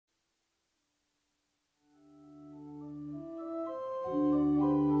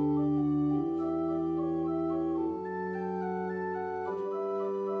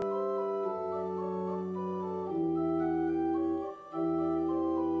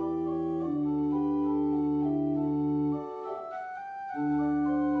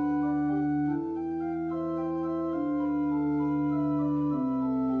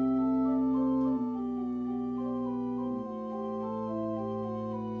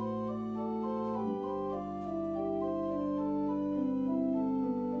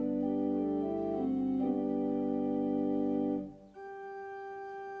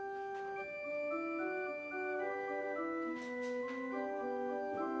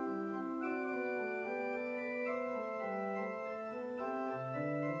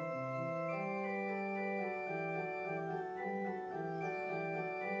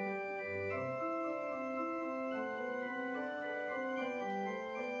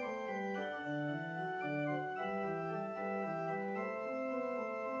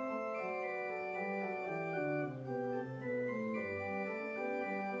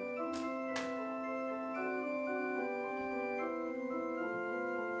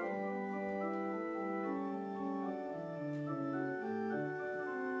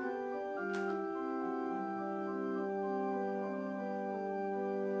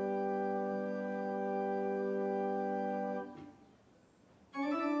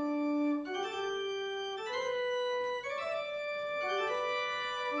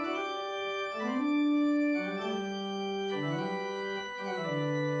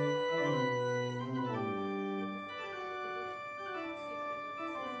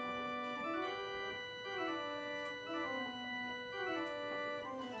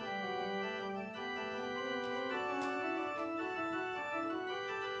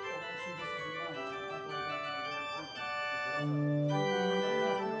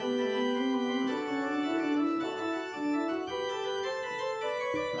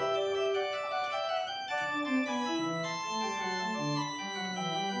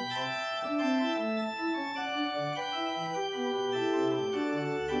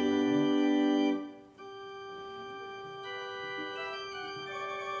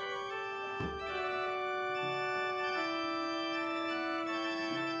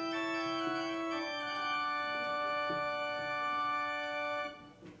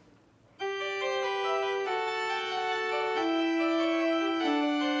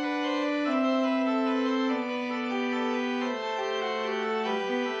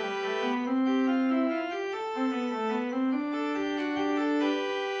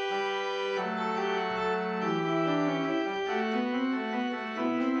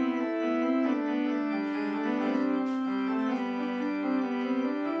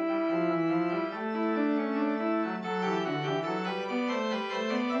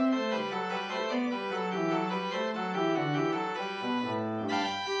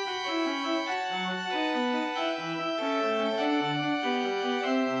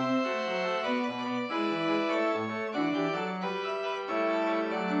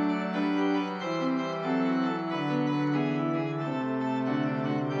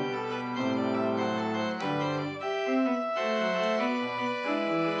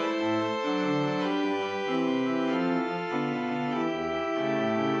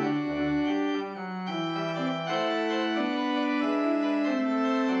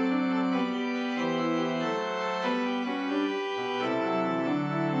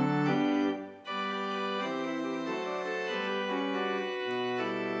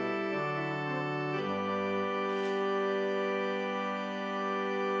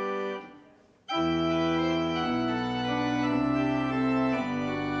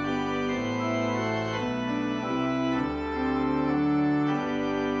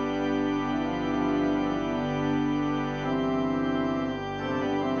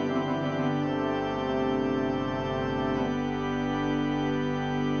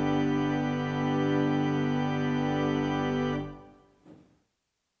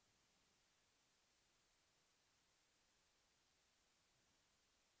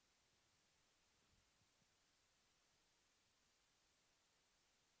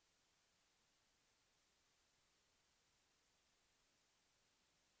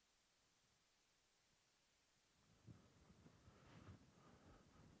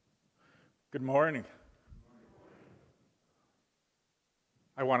Good morning.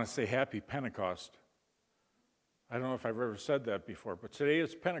 I want to say happy Pentecost. I don't know if I've ever said that before, but today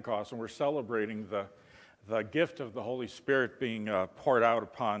is Pentecost, and we're celebrating the gift of the Holy Spirit being poured out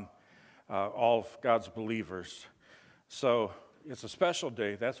upon all of God's believers. So it's a special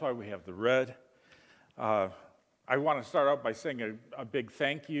day. That's why we have the red. I want to start out by saying a big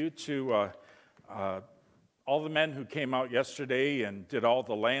thank you to all the men who came out yesterday and did all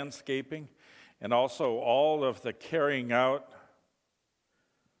the landscaping, and also all of the carrying out.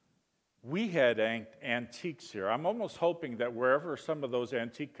 We had antiques here. I'm almost hoping that wherever some of those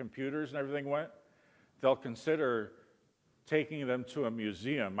antique computers and everything went, they'll consider taking them to a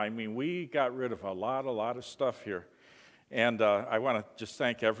museum. I mean, we got rid of a lot of stuff here. And I want to just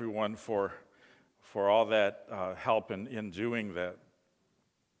thank everyone for all that help in doing that.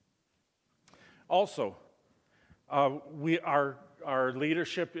 Also, our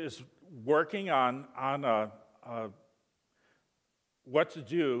leadership is working on what to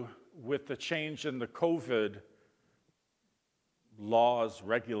do with the change in the COVID laws,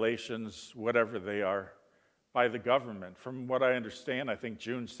 regulations, whatever they are, by the government. From what I understand, I think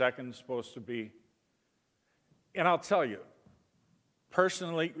June 2nd is supposed to be. And I'll tell you,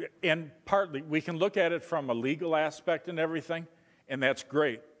 personally, and partly, we can look at it from a legal aspect and everything, and that's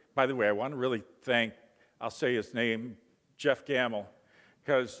great. By the way, I want to really thank, I'll say his name, Jeff Gamble,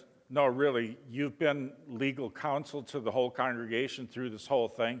 because, no, really, you've been legal counsel to the whole congregation through this whole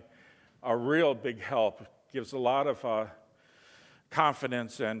thing. A real big help. Gives a lot of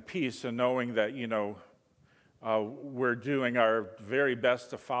confidence and peace in knowing that, we're doing our very best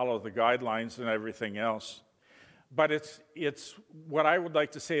to follow the guidelines and everything else. But it's what I would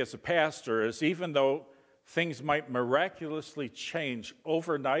like to say as a pastor is, even though things might miraculously change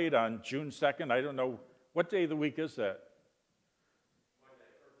overnight on June 2nd, I don't know, what day of the week is that?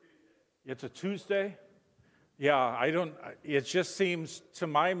 It's a Tuesday? Yeah, it just seems, to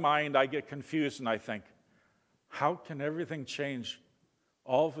my mind, I get confused and I think, how can everything change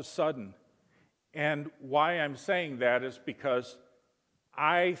all of a sudden? And why I'm saying that is because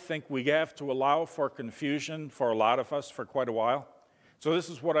I think we have to allow for confusion for a lot of us for quite a while. So this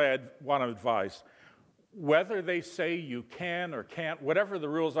is what I want to advise. Whether they say you can or can't, whatever the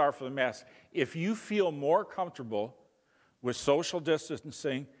rules are for the Mass, if you feel more comfortable with social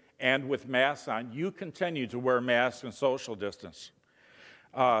distancing and with masks on, you continue to wear masks and social distance.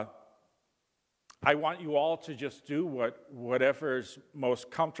 I want you all to just do whatever is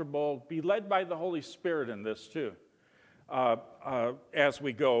most comfortable. Be led by the Holy Spirit in this too, as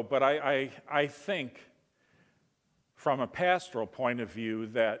we go. But I think, from a pastoral point of view,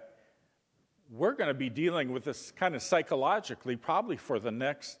 that we're going to be dealing with this kind of psychologically probably for the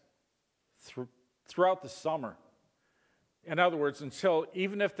next, throughout the summer. In other words,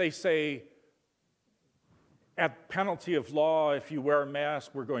 even if they say, at penalty of law, if you wear a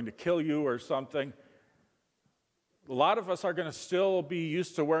mask, we're going to kill you or something, a lot of us are going to still be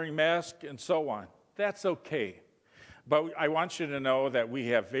used to wearing masks and so on. That's okay. But I want you to know that we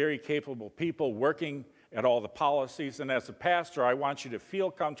have very capable people working at all the policies, and as a pastor, I want you to feel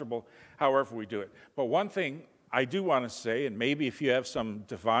comfortable however we do it. But one thing I do want to say, and maybe if you have some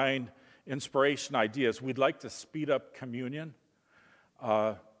divine inspiration ideas, we'd like to speed up communion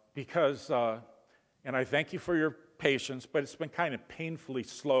because, and I thank you for your patience, but it's been kind of painfully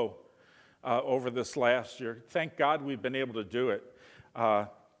slow over this last year. Thank God we've been able to do it.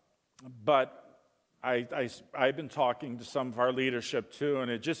 But I've been talking to some of our leadership too,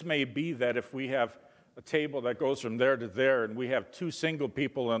 and it just may be that if we have a table that goes from there to there and we have two single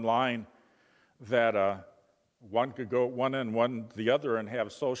people in line, that one could go one end, one the other, and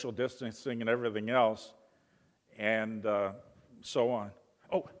have social distancing and everything else, and so on.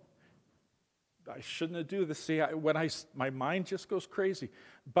 Oh, I shouldn't have do this. See, my mind just goes crazy.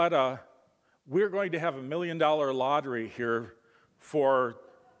 But we're going to have $1 million lottery here for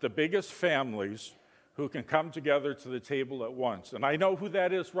the biggest families who can come together to the table at once. And I know who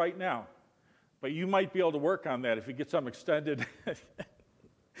that is right now, but you might be able to work on that if you get some extended.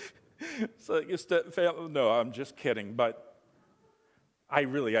 No, I'm just kidding. But I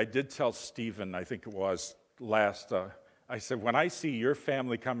did tell Stephen, I think it was last, I said, when I see your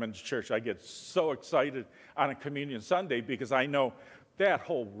family come into church, I get so excited on a Communion Sunday because I know that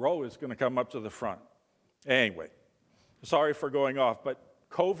whole row is going to come up to the front. Anyway, sorry for going off, but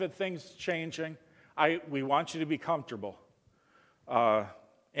COVID things changing. We want you to be comfortable.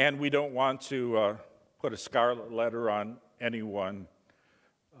 And we don't want to put a scarlet letter on anyone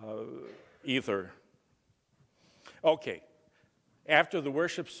either. Okay, After the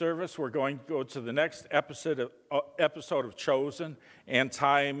worship service, we're going to go to the next episode of Chosen, and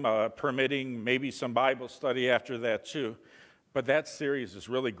time permitting, maybe some Bible study after that too. But that series is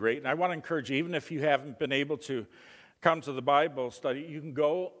really great. And I want to encourage you, even if you haven't been able to come to the Bible study, you can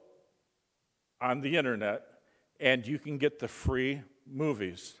go on the internet and you can get the free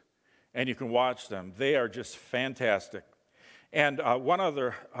movies and you can watch them. They are just fantastic. And one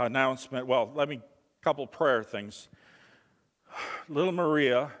other announcement, couple prayer things. Little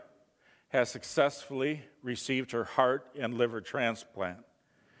Maria has successfully received her heart and liver transplant.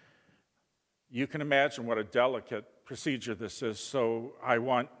 You can imagine what a delicate procedure this is, so I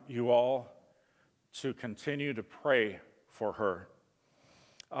want you all to continue to pray for her.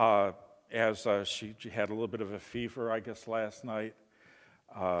 As she had a little bit of a fever, I guess, last night.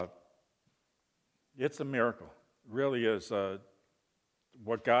 It's a miracle. It really is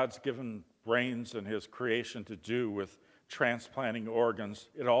what God's given brains and his creation to do with transplanting organs.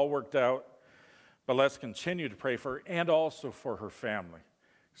 It all worked out, but let's continue to pray for her and also for her family,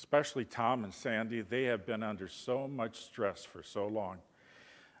 especially Tom and Sandy. They have been under so much stress for so long.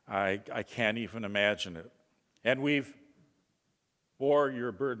 I can't even imagine it. And we've bore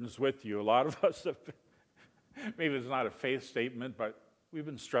your burdens with you. A lot of us have been, maybe it's not a faith statement, but we've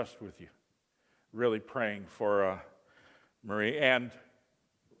been stressed with you, really praying for Marie and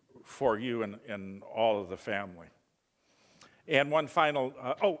for you and all of the family. And one final,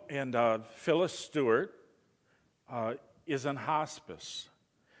 Phyllis Stewart is in hospice.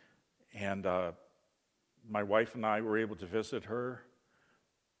 And my wife and I were able to visit her,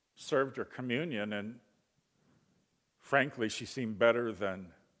 served her communion, and frankly, she seemed better than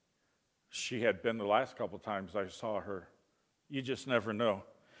she had been the last couple times I saw her. You just never know.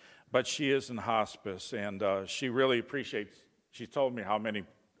 But she is in hospice, and she really appreciates, she told me how many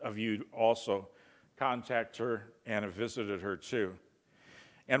of you also contact her and have visited her too.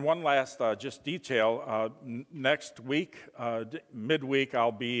 And one last just detail, next week, midweek,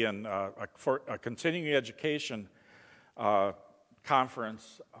 I'll be in for a continuing education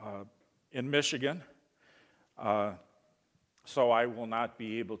conference in Michigan. So I will not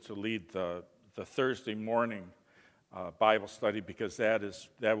be able to lead the Thursday morning Bible study because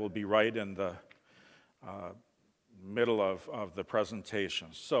that will be right in the middle of the presentation.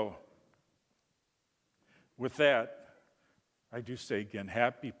 So with that, I do say again,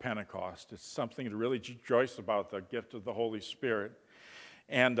 happy Pentecost. It's something to really rejoice about, the gift of the Holy Spirit.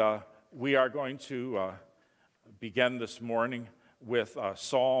 And we are going to begin this morning with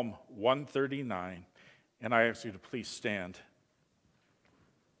Psalm 139. And I ask you to please stand.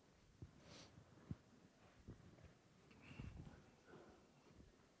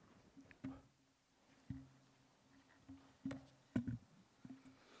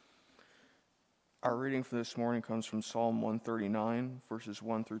 Our reading for this morning comes from Psalm 139, verses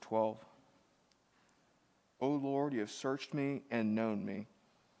 1 through 12. O Lord, you have searched me and known me.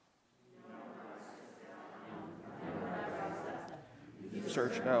 You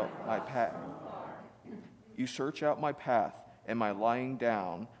search out my path. You search out my path, and my lying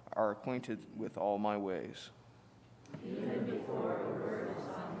down are acquainted with all my ways. Even before a word is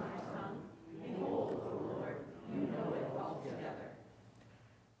on my tongue, behold, O Lord, you know it altogether.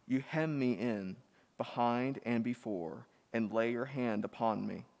 You hem me in, behind and before, and lay your hand upon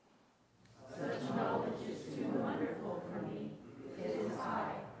me. Such knowledge is too wonderful for me. It is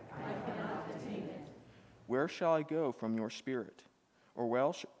high, I cannot attain it. Where shall I go from your spirit? Or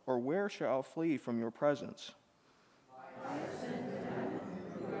where shall I flee from your presence? I ascend to heaven,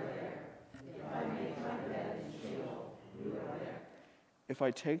 you are there. If I make my bed in Sheol, you are there. If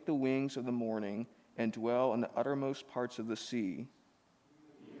I take the wings of the morning and dwell in the uttermost parts of the sea,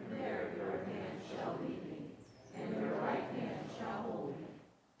 there your hand shall lead me, and your right hand shall hold me.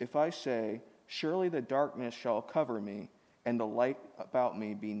 if I say, surely the darkness shall cover me, and the light about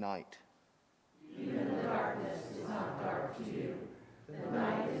me be night. Even the darkness is not dark to you. The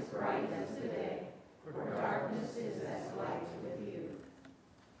night is bright as the day, for darkness is as light with you.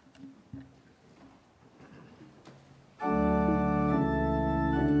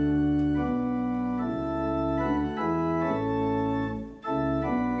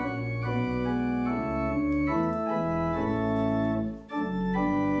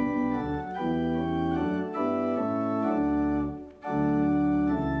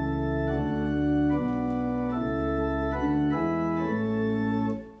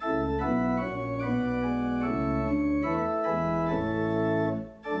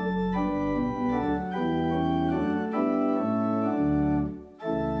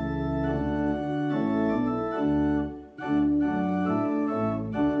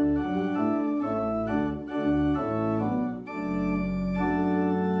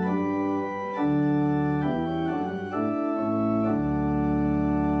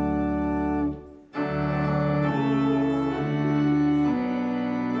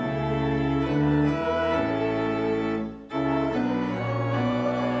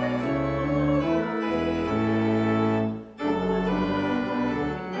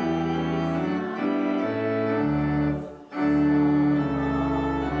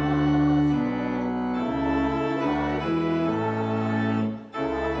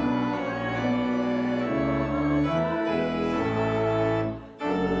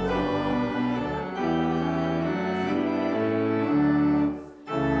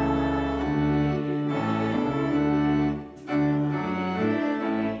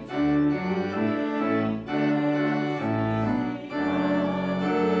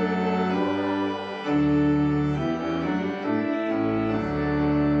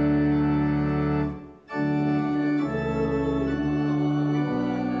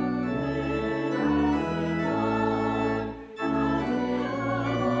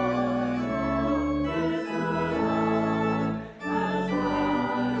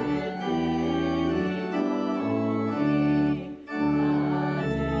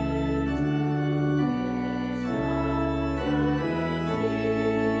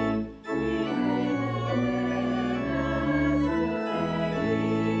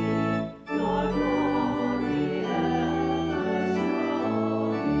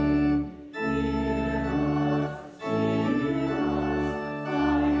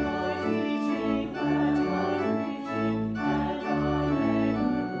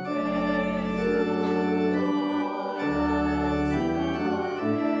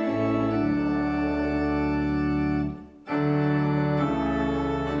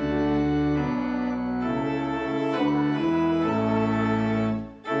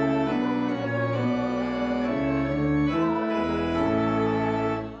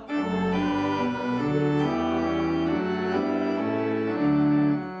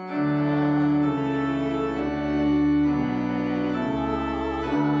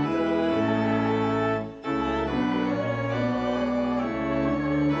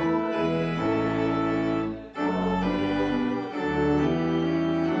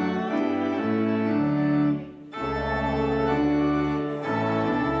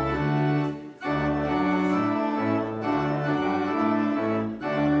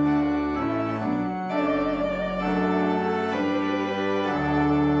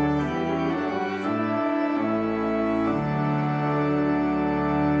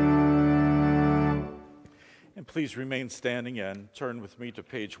 please remain standing and turn with me to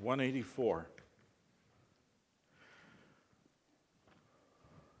page 184.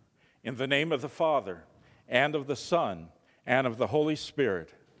 In the name of the Father, and of the Son, and of the Holy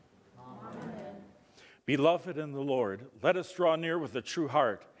Spirit. Amen. Beloved in the Lord, let us draw near with a true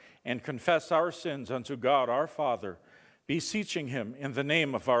heart and confess our sins unto God our Father, beseeching him in the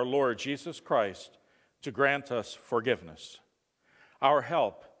name of our Lord Jesus Christ to grant us forgiveness. Our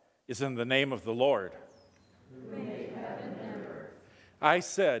help is in the name of the Lord. Who made heaven and earth. I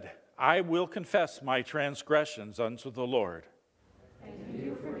said, I will confess my transgressions unto the Lord. And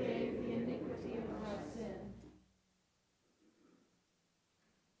you forgave the iniquity of my sin.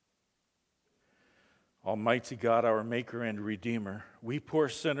 Almighty God, our Maker and Redeemer, we poor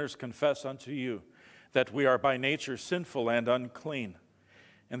sinners confess unto you that we are by nature sinful and unclean,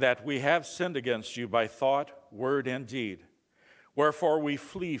 and that we have sinned against you by thought, word, and deed. Wherefore we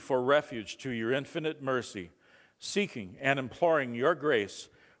flee for refuge to your infinite mercy, seeking and imploring your grace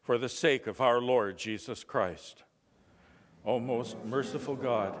for the sake of our Lord Jesus Christ. O most merciful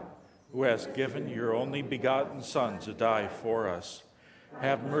God, who hast given your only begotten Son to die for us,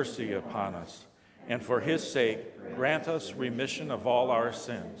 have mercy upon us, and for his sake grant us remission of all our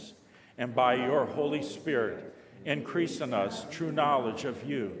sins, and by your Holy Spirit increase in us true knowledge of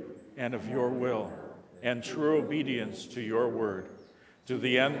you and of your will, and true obedience to your word, to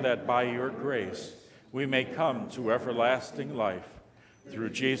the end that by your grace we may come to everlasting life, through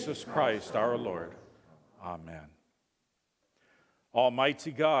Jesus Christ our Lord. Amen.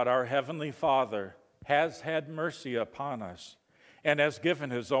 Almighty God, our heavenly Father, has had mercy upon us, and has given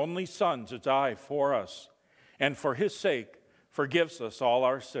his only Son to die for us, and for his sake forgives us all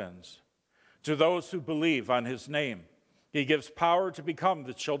our sins. To those who believe on his name, he gives power to become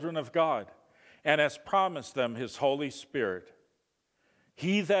the children of God, and has promised them his Holy Spirit.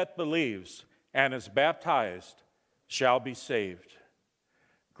 He that believes and is baptized shall be saved.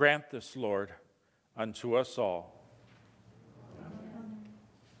 Grant this, Lord, unto us all.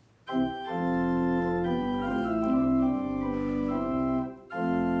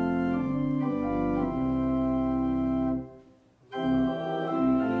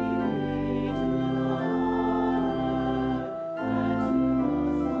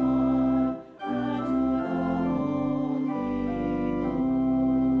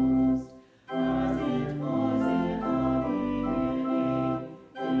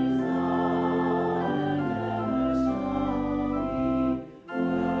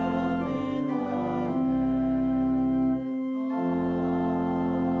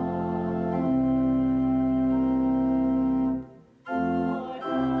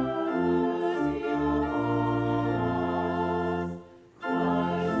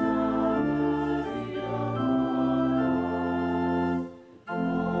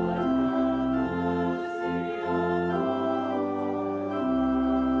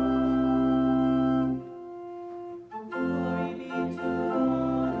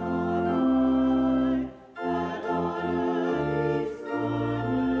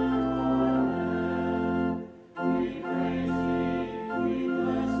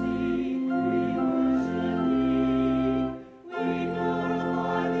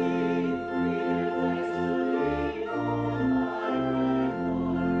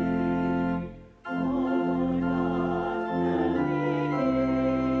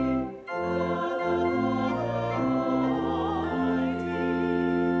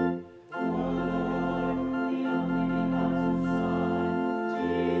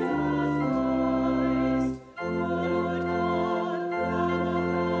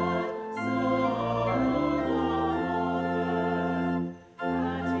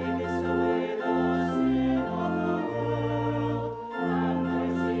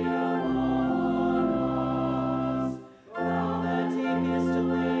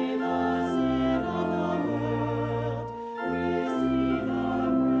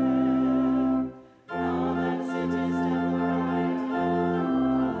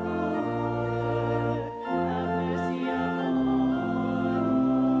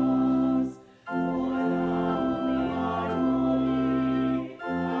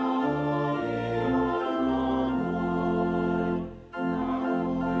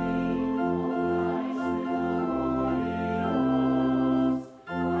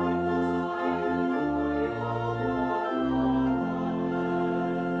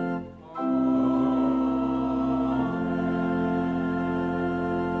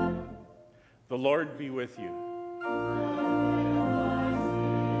 The Lord be with you.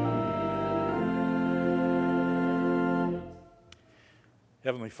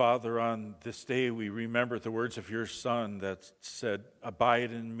 Heavenly Father, on this day we remember the words of your Son that said,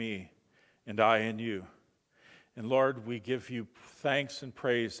 "Abide in me, and I in you." And Lord, we give you thanks and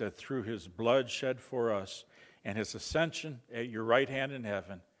praise that through his blood shed for us and his ascension at your right hand in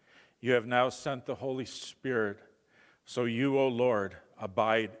heaven, you have now sent the Holy Spirit, so you, O Lord,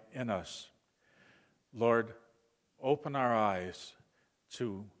 abide in us. Lord, open our eyes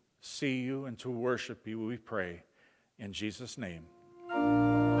to see you and to worship you, we pray. In Jesus' name.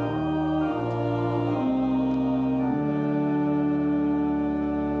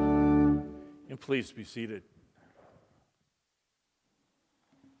 And please be seated.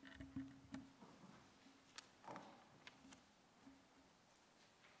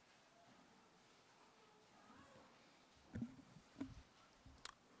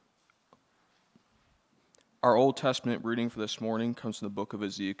 Our Old Testament reading for this morning comes from the book of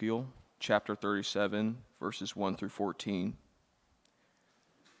Ezekiel, chapter 37, verses 1 through 14.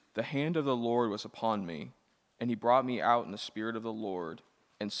 The hand of the Lord was upon me, and he brought me out in the spirit of the Lord,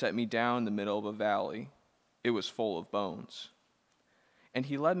 and set me down in the middle of a valley. It was full of bones. And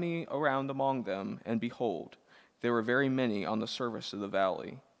he led me around among them, and behold, there were very many on the surface of the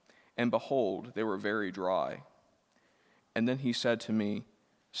valley, and behold, they were very dry. And then he said to me,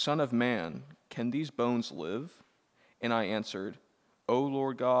 Son of man, can these bones live? And I answered, O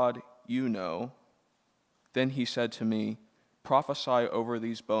Lord God, you know. Then he said to me, Prophesy over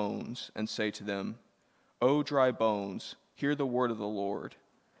these bones, and say to them, O dry bones, hear the word of the Lord.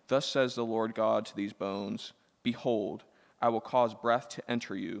 Thus says the Lord God to these bones, Behold, I will cause breath to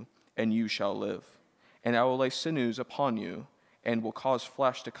enter you, and you shall live. And I will lay sinews upon you, and will cause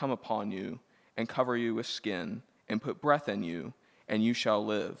flesh to come upon you, and cover you with skin, and put breath in you, and you shall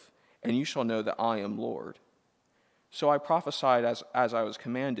live, and you shall know that I am Lord. So I prophesied as I was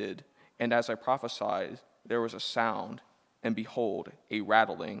commanded, and as I prophesied, there was a sound, and behold, a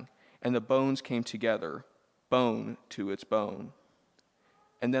rattling, and the bones came together, bone to its bone.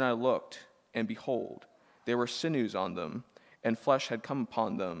 And then I looked, and behold, there were sinews on them, and flesh had come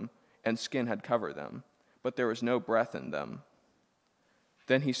upon them, and skin had covered them, but there was no breath in them.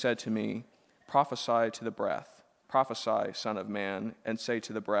 Then he said to me, Prophesy to the breath, prophesy, Son of man, and say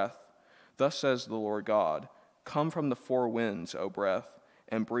to the breath, Thus says the Lord God, Come from the four winds, O breath,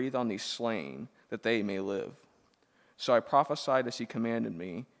 and breathe on these slain, that they may live. So I prophesied as he commanded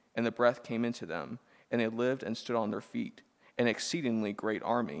me, and the breath came into them, and they lived and stood on their feet, an exceedingly great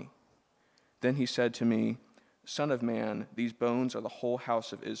army. Then he said to me, Son of man, these bones are the whole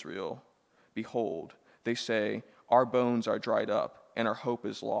house of Israel. Behold, they say, Our bones are dried up, and our hope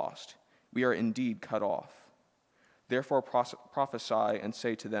is lost. We are indeed cut off. Therefore prophesy and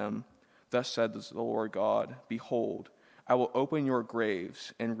say to them, Thus says the Lord God, Behold, I will open your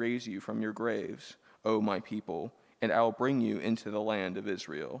graves and raise you from your graves, O my people, and I will bring you into the land of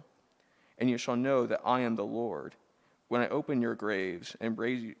Israel. And you shall know that I am the Lord, when I open your graves and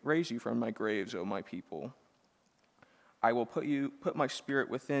raise you from my graves, O my people. I will put my spirit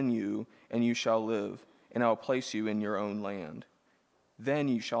within you, and you shall live, and I will place you in your own land. Then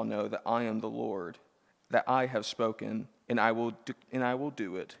you shall know that I am the Lord, that I have spoken, and I will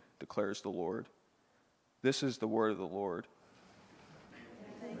do it, declares the Lord. This is the word of the Lord.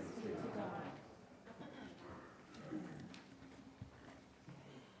 Thanks be to God.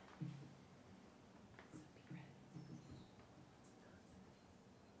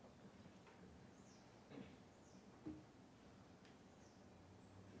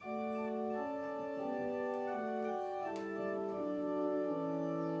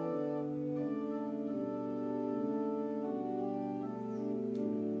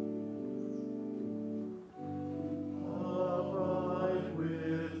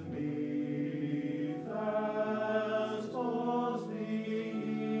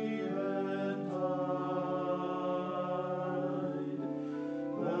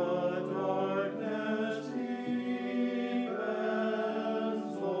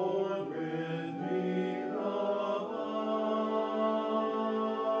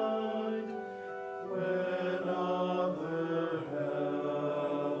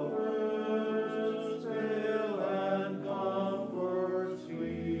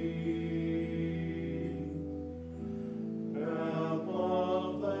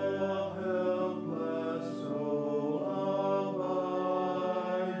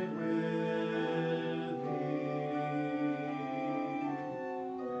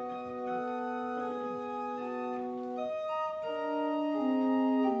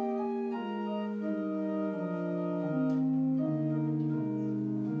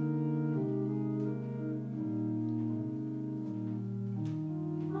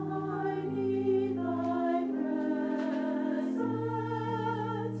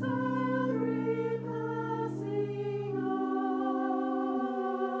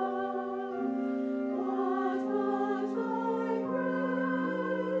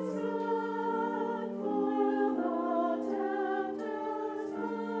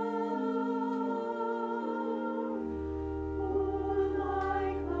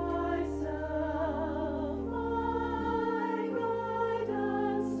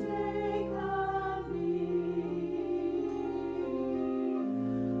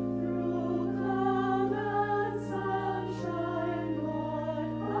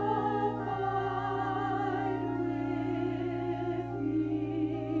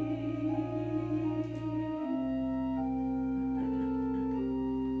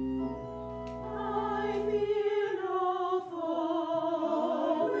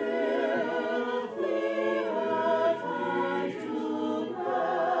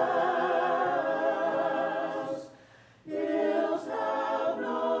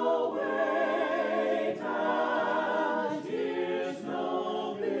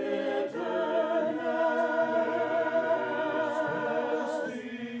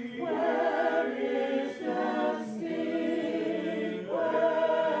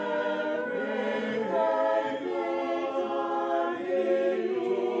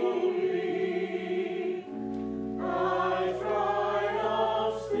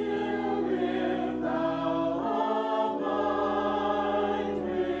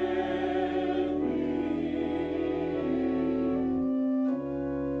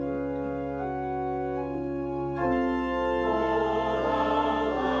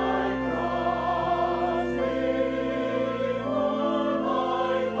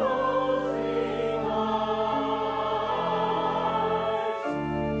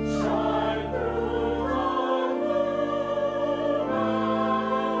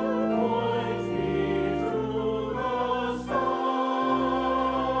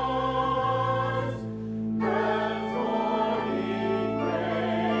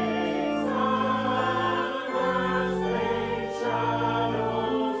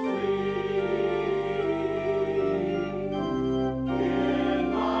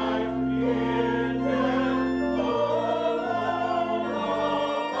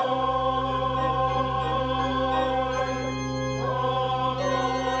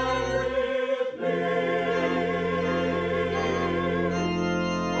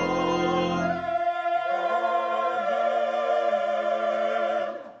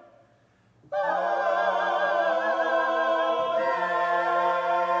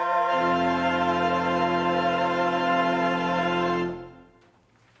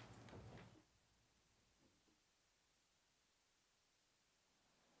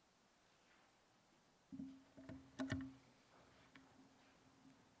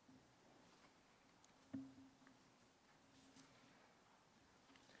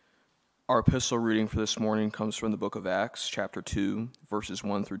 Our epistle reading for this morning comes from the book of Acts, chapter 2, verses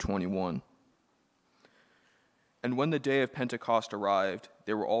 1 through 21. And when the day of Pentecost arrived,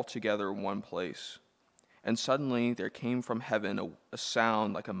 they were all together in one place. And suddenly there came from heaven a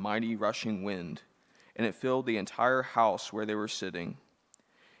sound like a mighty rushing wind, and it filled the entire house where they were sitting.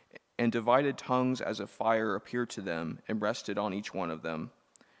 And divided tongues as of fire appeared to them and rested on each one of them.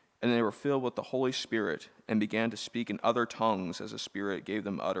 And they were filled with the Holy Spirit and began to speak in other tongues as the Spirit gave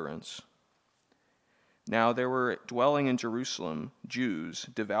them utterance. Now there were dwelling in Jerusalem Jews,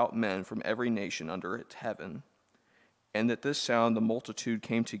 devout men from every nation under heaven. And at this sound the multitude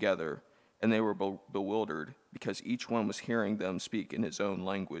came together, and they were bewildered, because each one was hearing them speak in his own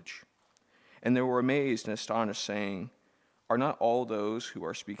language. And they were amazed and astonished, saying, "Are not all those who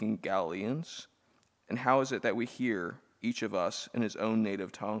are speaking Galileans? And how is it that we hear, each of us, in his own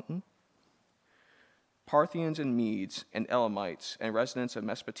native tongue?" Parthians and Medes and Elamites and residents of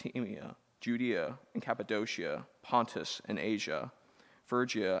Mesopotamia, Judea and Cappadocia, Pontus and Asia,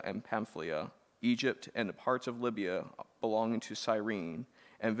 Phrygia and Pamphylia, Egypt and the parts of Libya belonging to Cyrene,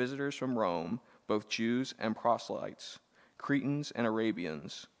 and visitors from Rome, both Jews and proselytes, Cretans and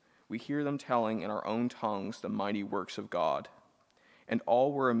Arabians, we hear them telling in our own tongues the mighty works of God. And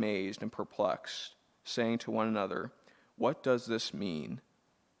all were amazed and perplexed, saying to one another, "What does this mean?"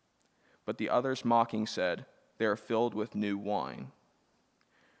 But the others mocking said, "They are filled with new wine."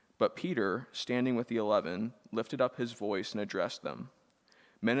 But Peter, standing with the 11, lifted up his voice and addressed them,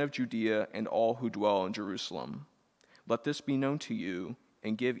 "Men of Judea and all who dwell in Jerusalem, let this be known to you,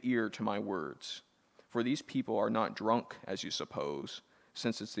 and give ear to my words. For these people are not drunk, as you suppose,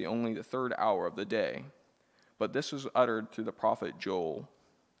 since it's only the third hour of the day. But this was uttered through the prophet Joel.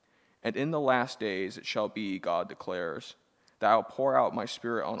 And in the last days it shall be, God declares, that I will pour out my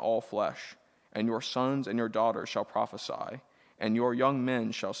Spirit on all flesh, and your sons and your daughters shall prophesy, and your young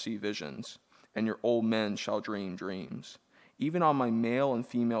men shall see visions, and your old men shall dream dreams. Even on my male and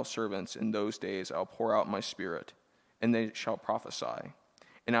female servants in those days I will pour out my Spirit, and they shall prophesy.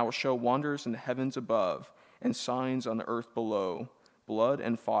 And I will show wonders in the heavens above, and signs on the earth below, blood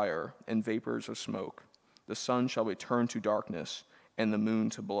and fire and vapors of smoke. The sun shall be turned to darkness, and the moon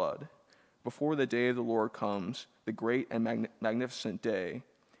to blood, before the day of the Lord comes, the great and magnificent day.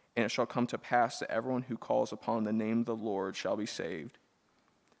 And it shall come to pass that everyone who calls upon the name of the Lord shall be saved."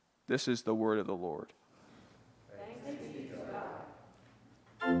 This is the word of the Lord. Thanks be to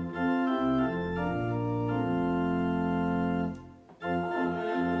God.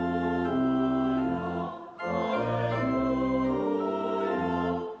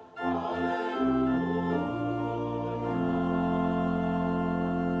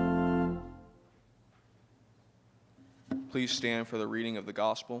 Please stand for the reading of the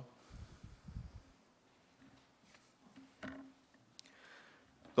gospel.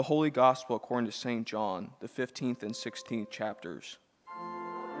 The Holy Gospel according to St. John, the 15th and 16th chapters.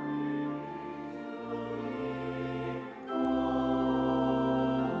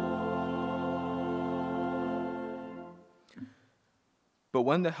 But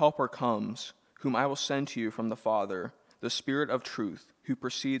when the Helper comes, whom I will send to you from the Father, the Spirit of truth, who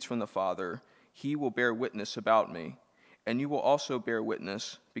proceeds from the Father, he will bear witness about me. And you will also bear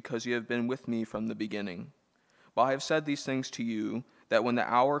witness, because you have been with me from the beginning. But I have said these things to you, that when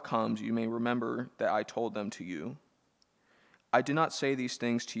the hour comes you may remember that I told them to you. I did not say these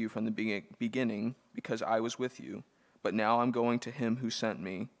things to you from the beginning, because I was with you. But now I'm going to him who sent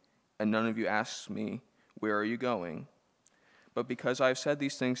me, and none of you asks me, "Where are you going?" But because I have said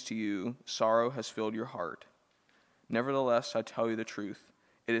these things to you, sorrow has filled your heart. Nevertheless, I tell you the truth.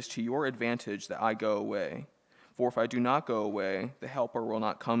 It is to your advantage that I go away. For if I do not go away, the Helper will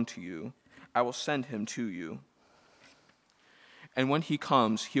not come to you. I will send him to you. And when he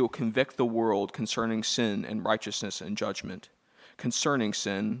comes, he will convict the world concerning sin and righteousness and judgment. Concerning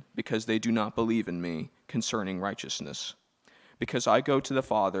sin, because they do not believe in me. Concerning righteousness, because I go to the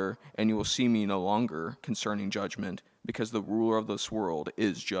Father, and you will see me no longer. Concerning judgment, because the ruler of this world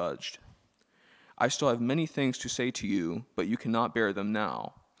is judged. I still have many things to say to you, but you cannot bear them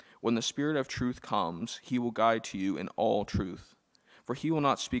now. When the Spirit of truth comes, he will guide to you in all truth. For he will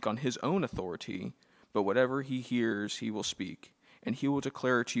not speak on his own authority, but whatever he hears he will speak, and he will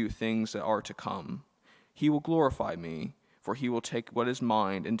declare to you things that are to come. He will glorify me, for he will take what is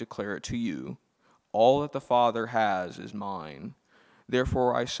mine and declare it to you. All that the Father has is mine.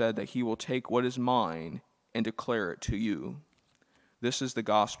 Therefore I said that he will take what is mine and declare it to you. This is the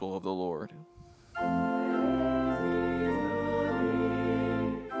gospel of the Lord.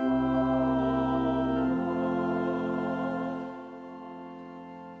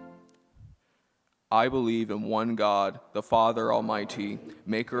 I believe in one God, the Father Almighty,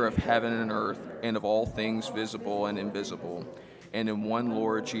 maker of heaven and earth, and of all things visible and invisible, and in one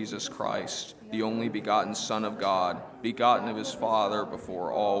Lord Jesus Christ, the only begotten Son of God, begotten of his Father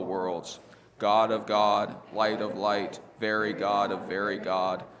before all worlds, God of God, light of light, very God of very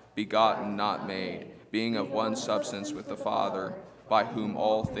God, begotten, not made, being of one substance with the Father, by whom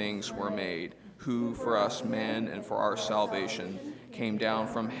all things were made, who for us men and for our salvation came down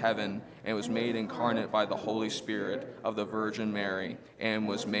from heaven and was made incarnate by the Holy Spirit of the Virgin Mary, and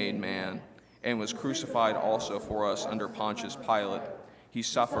was made man, and was crucified also for us under Pontius Pilate. He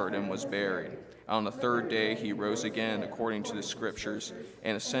suffered and was buried. On the third day he rose again according to the Scriptures,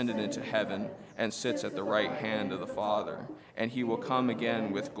 and ascended into heaven, and sits at the right hand of the Father. And he will come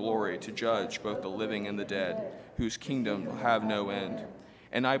again with glory to judge both the living and the dead, whose kingdom will have no end.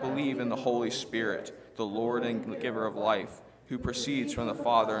 And I believe in the Holy Spirit, the Lord and giver of life, who proceeds from the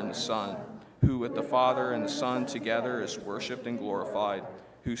Father and the Son, who with the Father and the Son together is worshipped and glorified,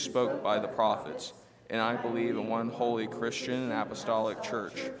 who spoke by the prophets. And I believe in one holy Christian and apostolic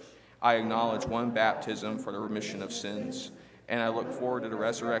church. I acknowledge one baptism for the remission of sins, and I look forward to the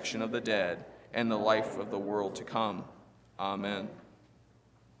resurrection of the dead and the life of the world to come. Amen.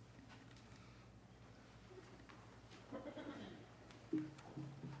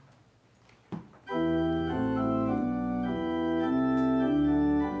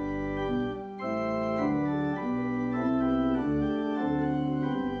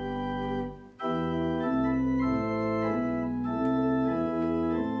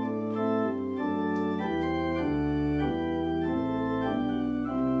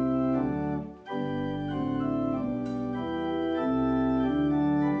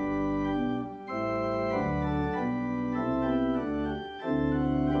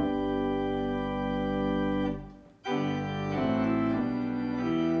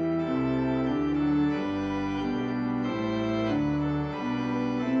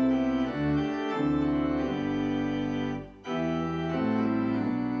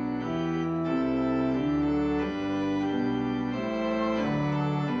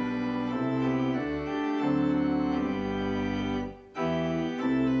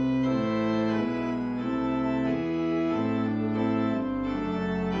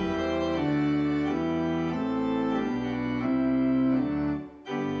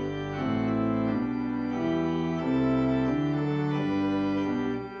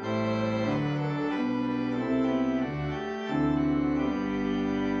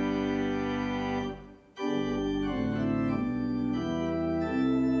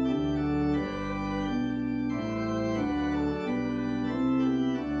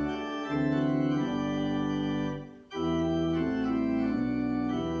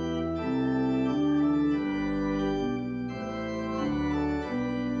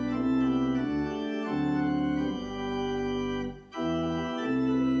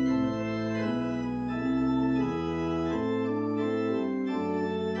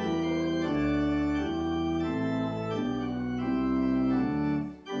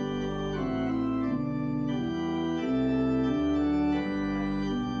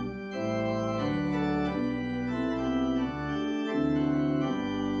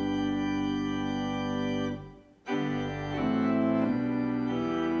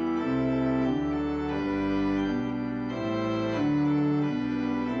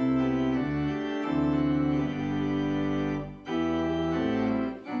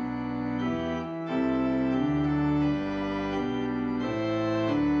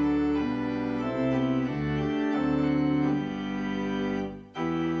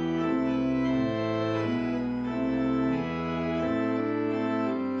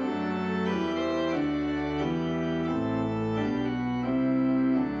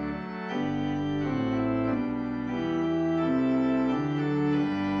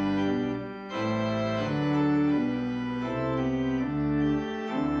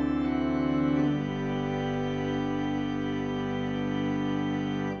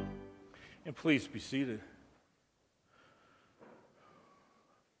 And please be seated.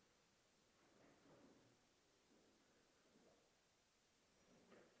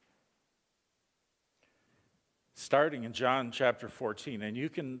 Starting in John chapter 14, and you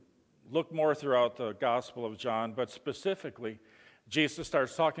can look more throughout the Gospel of John, but specifically, Jesus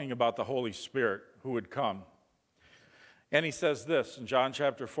starts talking about the Holy Spirit who would come. And he says this in John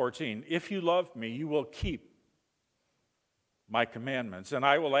chapter 14, "If you love me, you will keep my commandments, and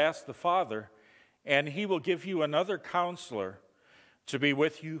I will ask the Father, and he will give you another counselor to be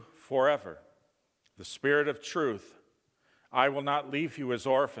with you forever, the Spirit of truth. I will not leave you as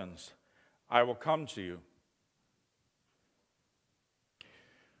orphans. I will come to you."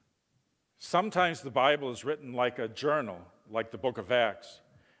 Sometimes the Bible is written like a journal, like the book of Acts.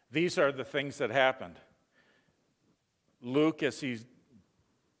 These are the things that happened. Luke, as he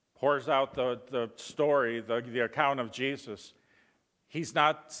pours out the story, the account of Jesus, he's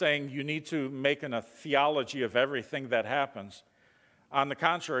not saying you need to make a theology of everything that happens. On the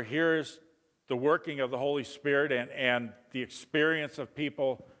contrary, here's the working of the Holy Spirit and the experience of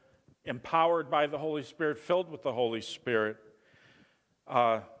people empowered by the Holy Spirit, filled with the Holy Spirit.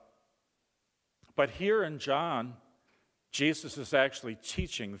 But here in John, Jesus is actually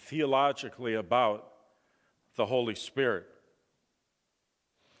teaching theologically about the Holy Spirit.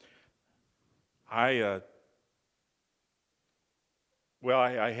 I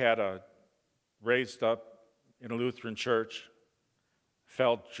had raised up in a Lutheran church,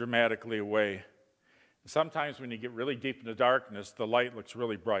 felt dramatically away. Sometimes when you get really deep into darkness, the light looks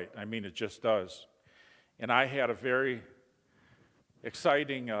really bright. I mean, it just does. And I had a very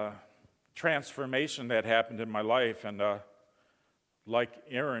exciting transformation that happened in my life. And like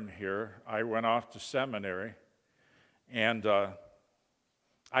Aaron here, I went off to seminary. And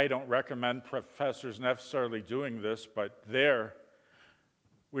I don't recommend professors necessarily doing this, but there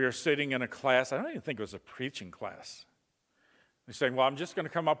we were sitting in a class. I don't even think it was a preaching class. They're saying, well, I'm just going to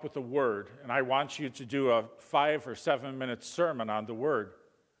come up with a word, and I want you to do a 5 or 7 minute sermon on the word.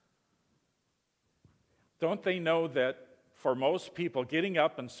 Don't they know that for most people, getting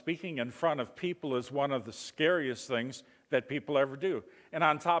up and speaking in front of people is one of the scariest things that people ever do? And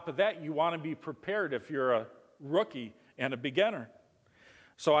on top of that, you want to be prepared if you're a rookie and a beginner.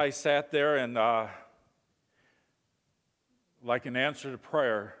 So I sat there and, like an answer to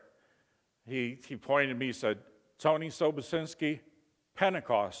prayer, he pointed to me and said, Tony Sobosinski,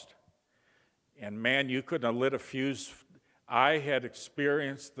 Pentecost. And man, you couldn't have lit a fuse. I had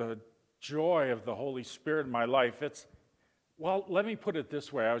experienced the joy of the Holy Spirit in my life. Well, let me put it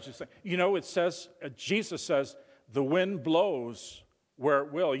this way. I was just saying, it says, Jesus says, the wind blows where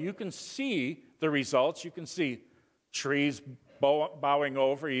it will. You can see the results. You can see trees bowing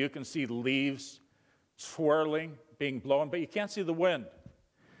over. You can see leaves swirling, being blown, but you can't see the wind.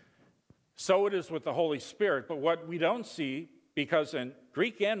 So it is with the Holy Spirit. But what we don't see, because in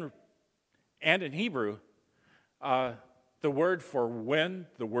Greek and in Hebrew, the word for wind,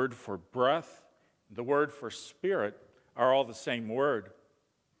 the word for breath, the word for spirit are all the same word.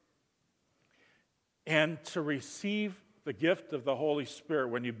 And to receive the gift of the Holy Spirit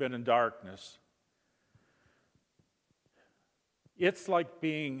when you've been in darkness, it's like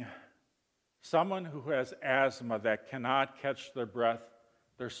being someone who has asthma that cannot catch their breath.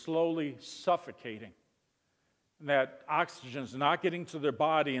 They're slowly suffocating. And that oxygen's not getting to their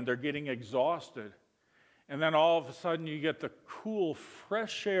body and they're getting exhausted. And then all of a sudden you get the cool,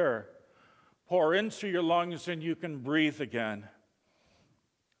 fresh air pour into your lungs and you can breathe again.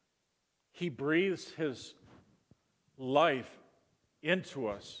 He breathes his life into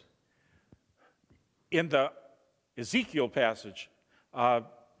us. In the Ezekiel passage,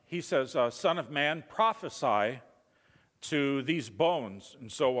 he says, Son of man, prophesy to these bones, and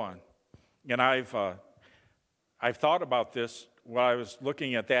so on. And I've thought about this while I was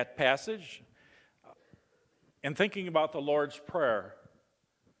looking at that passage and thinking about the Lord's Prayer.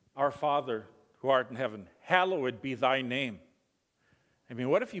 Our Father, who art in heaven, hallowed be thy name. I mean,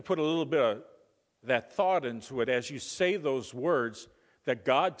 what if you put a little bit of that thought into it as you say those words that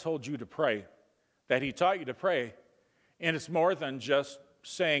God told you to pray, that he taught you to pray, and it's more than just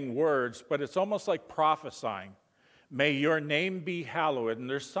saying words, but it's almost like prophesying. May your name be hallowed. And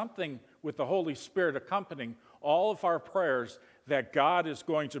there's something with the Holy Spirit accompanying all of our prayers that God is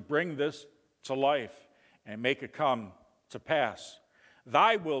going to bring this to life and make it come to pass.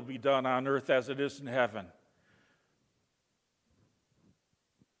 Thy will be done on earth as it is in heaven.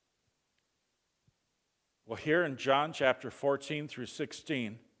 Well, here in John chapter 14 through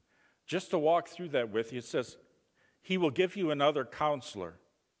 16, just to walk through that with you, it says, he will give you another counselor.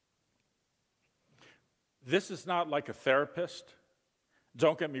 This is not like a therapist.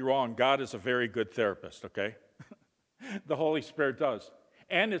 Don't get me wrong, God is a very good therapist, okay? The Holy Spirit does.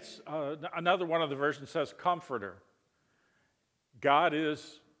 And it's another one of the versions says comforter. God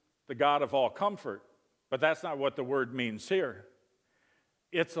is the God of all comfort, but that's not what the word means here.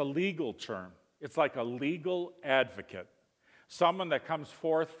 It's a legal term. It's like a legal advocate, someone that comes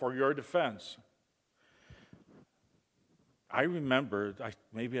forth for your defense. I remember,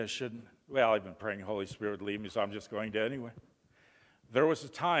 maybe I shouldn't, well, I've been praying Holy Spirit would lead me, so I'm just going to anyway. There was a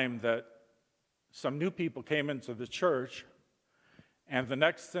time that some new people came into the church, and the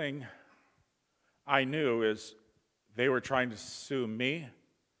next thing I knew is they were trying to sue me,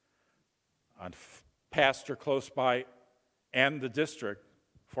 a pastor close by, and the district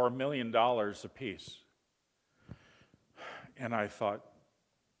for $1 million apiece. And I thought,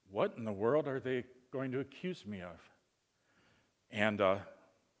 what in the world are they going to accuse me of? And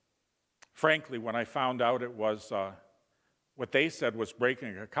frankly, when I found out it was what they said was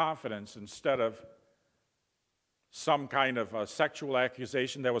breaking a confidence instead of some kind of a sexual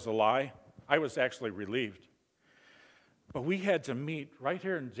accusation that was a lie, I was actually relieved. But we had to meet right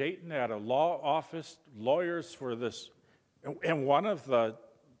here in Dayton at a law office, lawyers for this, and one of the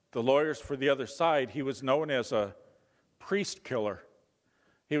lawyers for the other side, he was known as a priest killer.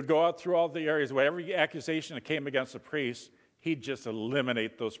 He would go out through all the areas where every accusation that came against a priest, he'd just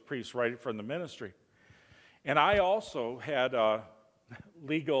eliminate those priests right from the ministry. And I also had a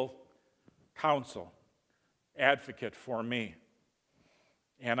legal counsel, advocate for me.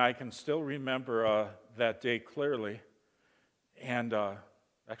 And I can still remember that day clearly. And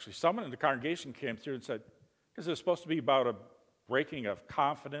actually, someone in the congregation came through and said, "Is this supposed to be about a breaking of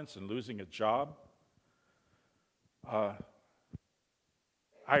confidence and losing a job?" I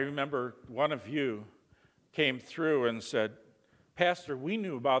remember one of you came through and said, "Pastor, we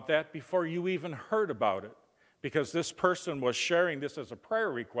knew about that before you even heard about it, because this person was sharing this as a prayer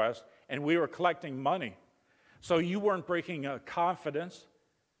request, and we were collecting money. So you weren't breaking a confidence,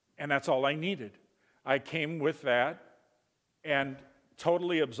 and that's all I needed." I came with that and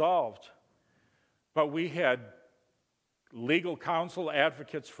totally absolved. But we had legal counsel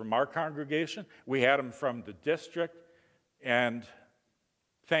advocates from our congregation. We had them from the district, and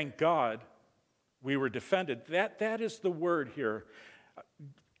thank God we were defended. That is the word here.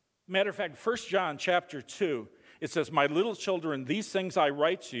 Matter of fact, 1 John chapter 2, it says, "My little children, these things I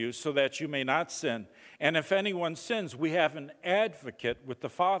write to you so that you may not sin. And if anyone sins, we have an advocate with the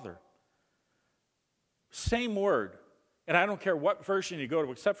Father." Same word. And I don't care what version you go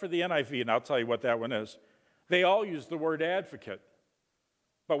to, except for the NIV, and I'll tell you what that one is. They all use the word advocate.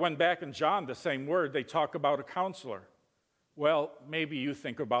 But when back in John, the same word, they talk about a counselor. Well, maybe you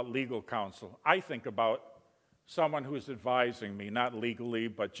think about legal counsel. I think about someone who is advising me, not legally,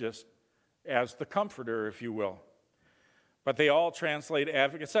 but just as the comforter, if you will. But they all translate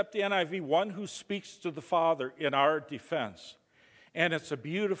advocate, except the NIV, one who speaks to the Father in our defense. And it's a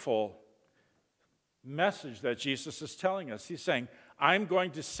beautiful message that Jesus is telling us. He's saying, I'm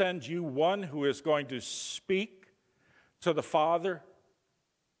going to send you one who is going to speak to the Father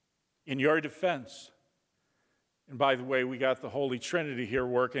in your defense. And by the way, we got the Holy Trinity here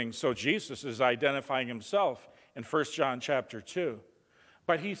working, so Jesus is identifying himself in 1 John chapter 2.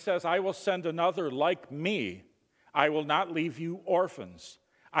 But he says, I will send another like me. I will not leave you orphans.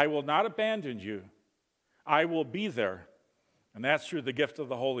 I will not abandon you. I will be there. And that's through the gift of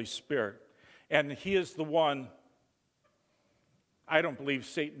the Holy Spirit. And he is the one, I don't believe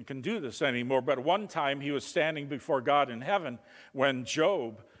Satan can do this anymore, but one time he was standing before God in heaven when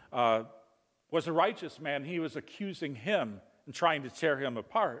Job was a righteous man. He was accusing him and trying to tear him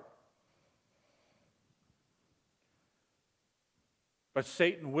apart. But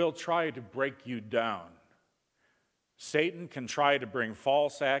Satan will try to break you down. Satan can try to bring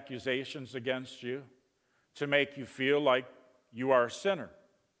false accusations against you to make you feel like you are a sinner.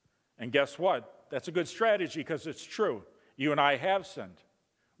 And guess what? That's a good strategy because it's true. You and I have sinned.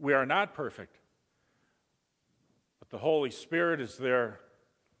 We are not perfect. But the Holy Spirit is there,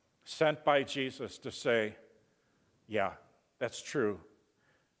 sent by Jesus to say, yeah, that's true.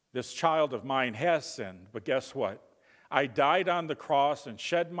 This child of mine has sinned, but guess what? I died on the cross and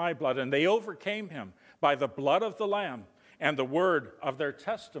shed my blood, and they overcame him by the blood of the Lamb and the word of their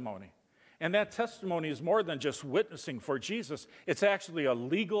testimony. And that testimony is more than just witnessing for Jesus. It's actually a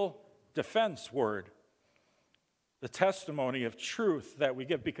legal defense word. The testimony of truth that we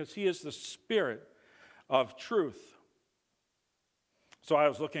give, because he is the Spirit of truth. So I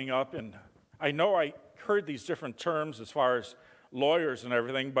was looking up, and I know I heard these different terms as far as lawyers and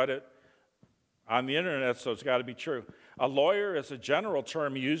everything, but on the internet, so it's got to be true. A lawyer is a general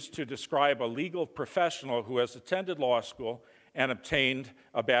term used to describe a legal professional who has attended law school and obtained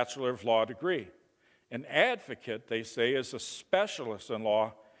a Bachelor of Law degree. An advocate, they say, is a specialist in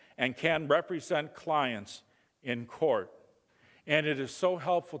law and can represent clients in court. And it is so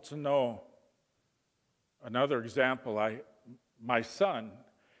helpful to know. Another example, my son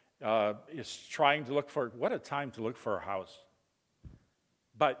is trying to look for, what a time to look for a house.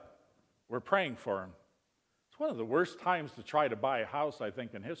 But we're praying for him. It's one of the worst times to try to buy a house, I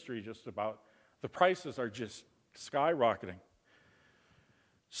think, in history, just about. The prices are just skyrocketing.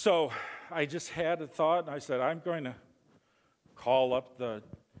 So I just had a thought, and I said, I'm going to call up the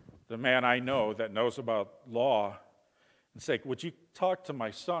man I know that knows about law and say, would you talk to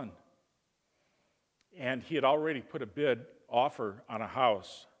my son? And he had already put a bid offer on a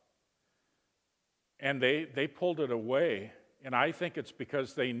house. And they pulled it away. And I think it's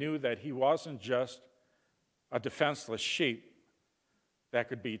because they knew that he wasn't just a defenseless sheep that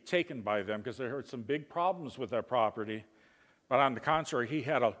could be taken by them, because they heard some big problems with their property. But on the contrary, he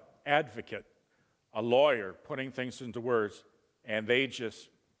had an advocate, a lawyer, putting things into words, and they just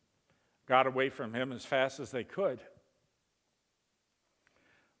got away from him as fast as they could.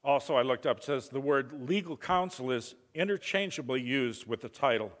 Also, I looked up, it says the word legal counsel is interchangeably used with the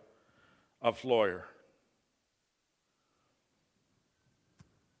title of lawyer.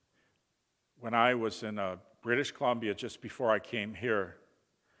 When I was in British Columbia just before I came here,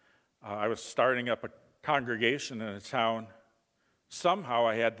 I was starting up a congregation in a town. Somehow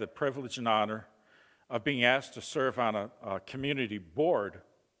I had the privilege and honor of being asked to serve on a community board.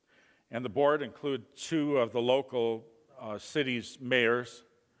 And the board included two of the local city's mayors,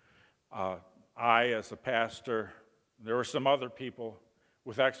 I as a pastor. There were some other people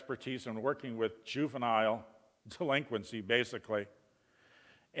with expertise in working with juvenile delinquency, basically.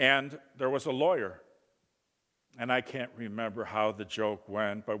 And there was a lawyer. And I can't remember how the joke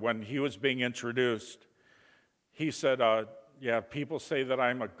went, but when he was being introduced, he said, yeah, people say that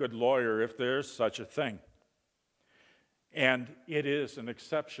I'm a good lawyer if there's such a thing. And it is an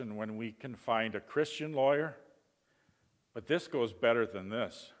exception when we can find a Christian lawyer, but this goes better than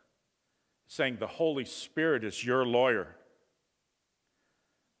this, saying the Holy Spirit is your lawyer.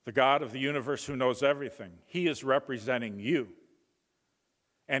 The God of the universe who knows everything, he is representing you.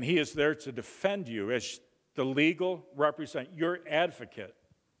 And he is there to defend you as the legal representative, your advocate.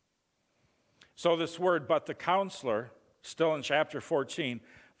 So this word, but the counselor, still in chapter 14,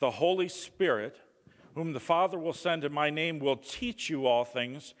 the Holy Spirit, whom the Father will send in my name, will teach you all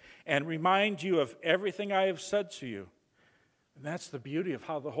things and remind you of everything I have said to you. And that's the beauty of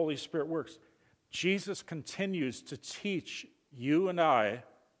how the Holy Spirit works. Jesus continues to teach you and I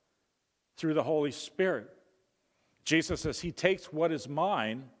through the Holy Spirit. Jesus says he takes what is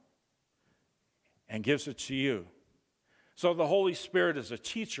mine and gives it to you. So the Holy Spirit is a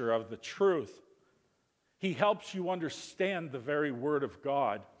teacher of the truth. He helps you understand the very Word of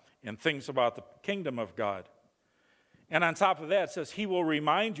God and things about the kingdom of God. And on top of that, it says he will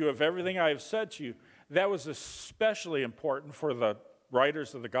remind you of everything I have said to you. That was especially important for the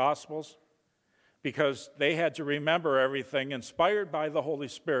writers of the Gospels, because they had to remember everything, inspired by the Holy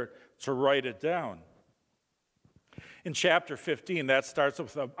Spirit, to write it down. In chapter 15, that starts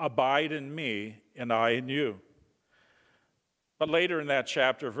with abide in me and I in you. But later in that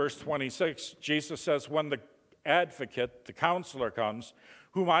chapter, verse 26, Jesus says, when the advocate, the counselor comes,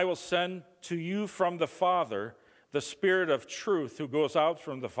 whom I will send to you from the Father, the Spirit of truth who goes out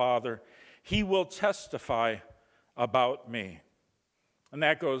from the Father, he will testify about me. And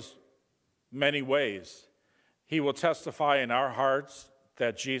that goes many ways. He will testify in our hearts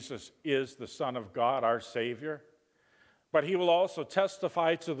that Jesus is the Son of God, our Savior. But he will also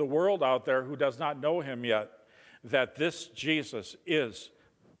testify to the world out there who does not know him yet that this Jesus is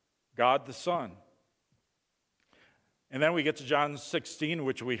God the Son. And then we get to John 16,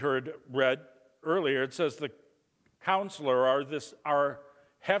 which we read earlier. It says the counselor, our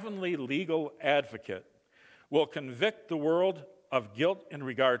heavenly legal advocate, will convict the world of guilt in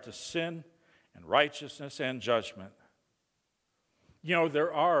regard to sin and righteousness and judgment. You know,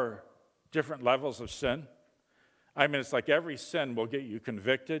 there are different levels of sin. I mean, it's like every sin will get you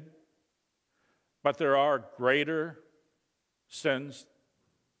convicted, but there are greater sins.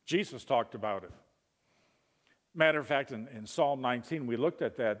 Jesus talked about it. Matter of fact, in Psalm 19, we looked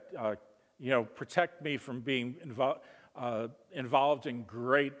at that, protect me from being involved in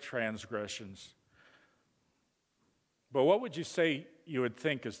great transgressions. But what would you say you would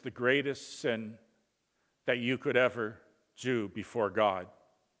think is the greatest sin that you could ever do before God?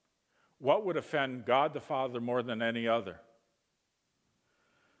 What would offend God the Father more than any other?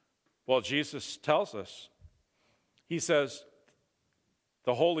 Well, Jesus tells us. He says,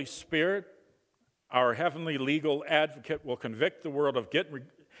 the Holy Spirit, our heavenly legal advocate, will convict the world of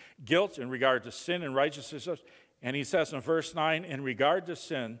guilt in regard to sin and righteousness. And he says in verse 9, in regard to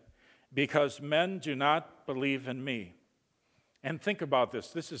sin, because men do not believe in me. And think about this.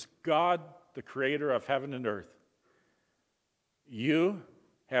 This is God, the creator of heaven and earth. You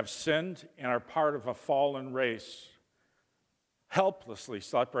have sinned and are part of a fallen race, helplessly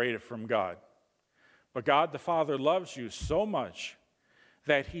separated from God. But God the Father loves you so much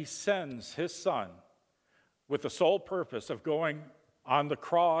that he sends his Son with the sole purpose of going on the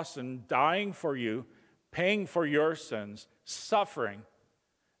cross and dying for you, paying for your sins, suffering,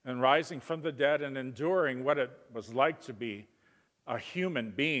 and rising from the dead and enduring what it was like to be a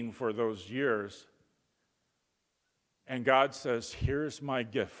human being for those years. And God says, here's my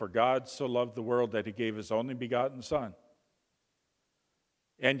gift. For God so loved the world that he gave his only begotten Son.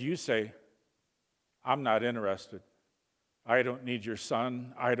 And you say, I'm not interested. I don't need your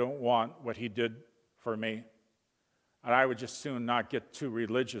Son. I don't want what he did for me. And I would just soon not get too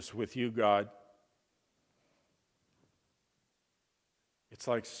religious with you, God. It's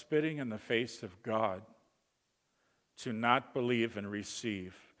like spitting in the face of God to not believe and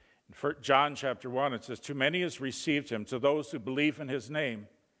receive. In John chapter 1, it says, to many has received him, to those who believe in his name,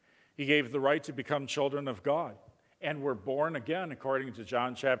 he gave the right to become children of God. And we're born again, according to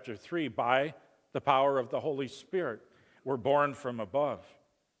John chapter 3, by the power of the Holy Spirit. We're born from above.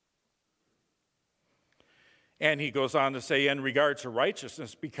 And he goes on to say, in regard to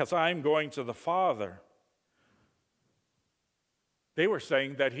righteousness, because I'm going to the Father. They were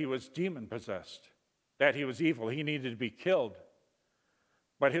saying that he was demon-possessed, that he was evil, he needed to be killed.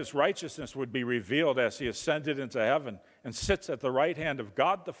 But his righteousness would be revealed as he ascended into heaven and sits at the right hand of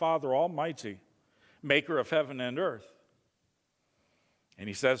God the Father Almighty, maker of heaven and earth. And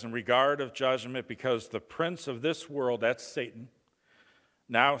he says, in regard of judgment, because the prince of this world, that's Satan,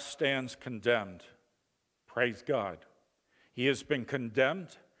 now stands condemned. Praise God. He has been condemned.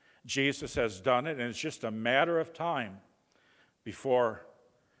 Jesus has done it, and it's just a matter of time before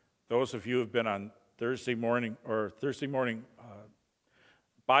those of you who have been on Thursday morning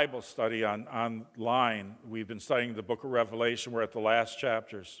Bible study online. We've been studying the book of Revelation. We're at the last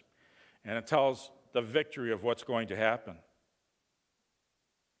chapters, and it tells the victory of what's going to happen.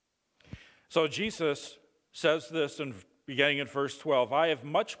 So Jesus says this beginning in verse 12, I have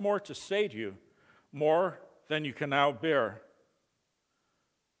much more to say to you, more than you can now bear.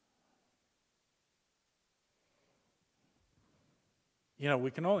 You know,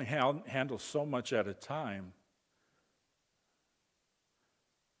 we can only handle so much at a time.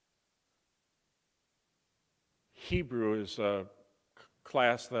 Hebrew is a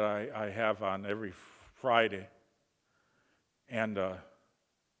class that I have on every Friday. And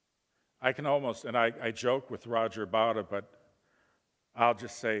I can almost, and I joke with Roger about it, but I'll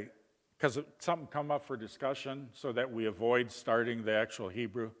just say, because something come up for discussion so that we avoid starting the actual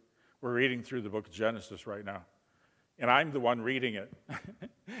Hebrew. We're reading through the book of Genesis right now. And I'm the one reading it.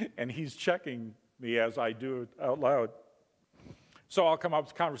 And he's checking me as I do it out loud. So I'll come up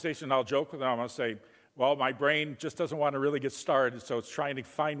with a conversation and I'll joke with him. I'll say, well, my brain just doesn't want to really get started, so it's trying to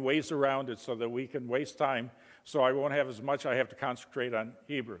find ways around it so that we can waste time, so I won't have as much I have to concentrate on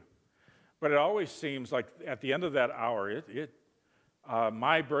Hebrew. But it always seems like at the end of that hour,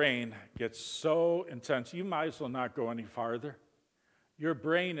 my brain gets so intense, you might as well not go any farther. Your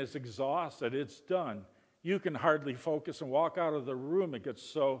brain is exhausted. It's done. You can hardly focus and walk out of the room. It gets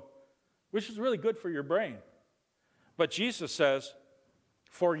so, which is really good for your brain. But Jesus says,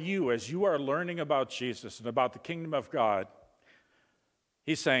 for you, as you are learning about Jesus and about the kingdom of God,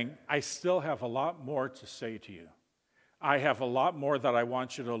 he's saying, I still have a lot more to say to you. I have a lot more that I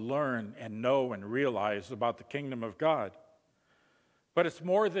want you to learn and know and realize about the kingdom of God. But it's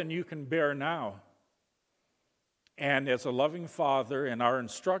more than you can bear now. And as a loving father and our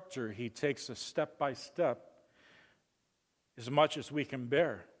instructor, he takes us step by step as much as we can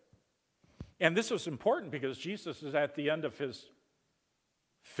bear. And this was important because Jesus is at the end of his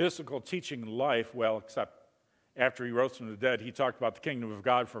physical teaching life, well, except after he rose from the dead, he talked about the kingdom of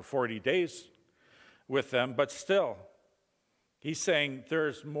God for 40 days with them, but still, he's saying,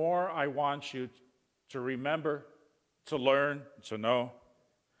 there's more I want you to remember, to learn, to know.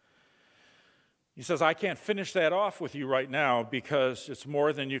 He says, I can't finish that off with you right now because it's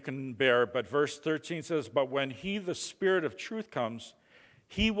more than you can bear. But verse 13 says, but when he, the Spirit of truth, comes,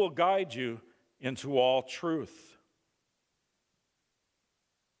 he will guide you into all truth.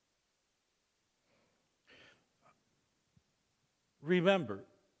 Remember,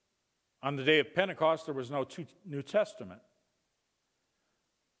 on the day of Pentecost, there was no New Testament.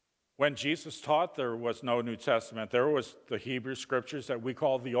 When Jesus taught, there was no New Testament. There was the Hebrew scriptures that we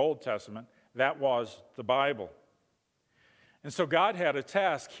call the Old Testament. That was the Bible. And so God had a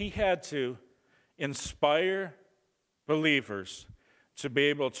task. He had to inspire believers to be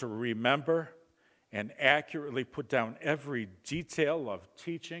able to remember and accurately put down every detail of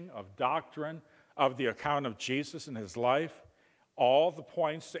teaching, of doctrine, of the account of Jesus and his life, all the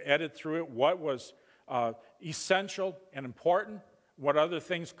points to edit through it, what was essential and important, what other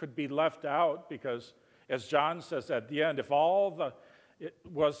things could be left out, because as John says at the end, if all it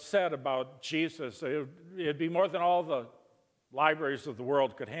was said about Jesus, it'd be more than all the libraries of the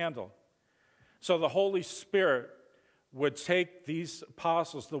world could handle. So the Holy Spirit would take these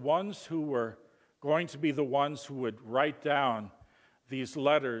apostles, the ones who were going to be the ones who would write down these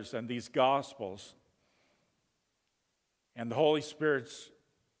letters and these gospels, And the Holy Spirit's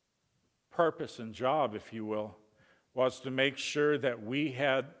purpose and job, if you will, was to make sure that we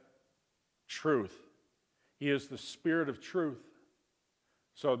had truth. He is the Spirit of truth.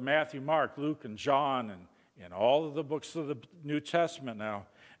 So Matthew, Mark, Luke, and John, and all of the books of the New Testament now,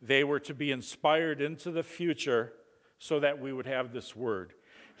 they were to be inspired into the future so that we would have this word.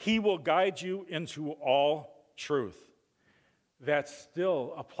 He will guide you into all truth. That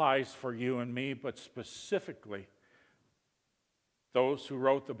still applies for you and me, but specifically those who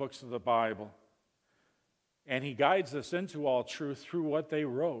wrote the books of the Bible. And he guides us into all truth through what they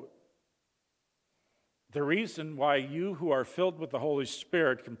wrote. The reason why you who are filled with the Holy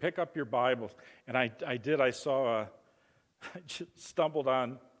Spirit can pick up your Bibles, and I stumbled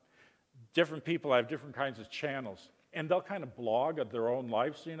on different people have different kinds of channels, and they'll kind of blog of their own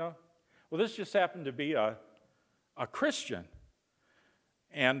lives, you know. Well, this just happened to be a Christian,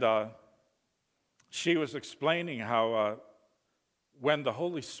 and she was explaining how when the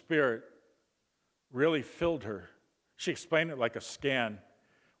Holy Spirit really filled her, she explained it like a scan.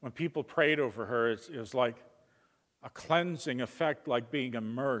 When people prayed over her, it was like a cleansing effect, like being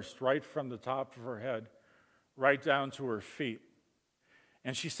immersed right from the top of her head, right down to her feet.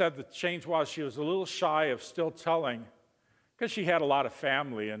 And she said the change was she was a little shy of still telling, because she had a lot of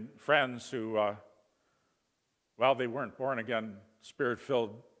family and friends who, they weren't born again,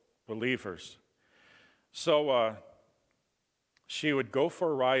 Spirit-filled believers. So she would go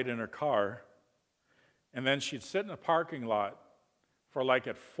for a ride in her car, and then she'd sit in a parking lot for like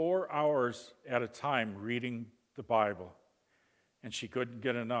at 4 hours at a time reading the Bible, and she couldn't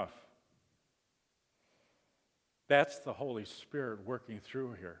get enough. That's the Holy Spirit working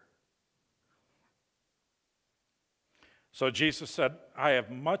through here. So Jesus said, I have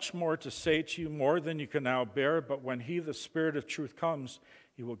much more to say to you, more than you can now bear, but when he, the Spirit of truth, comes,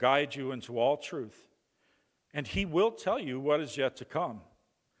 he will guide you into all truth. And he will tell you what is yet to come.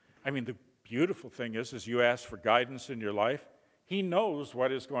 I mean, the beautiful thing is you ask for guidance in your life, he knows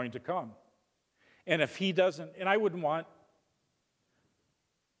what is going to come. And if he doesn't, and I wouldn't want,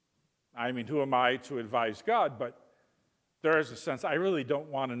 who am I to advise God? But there is a sense, I really don't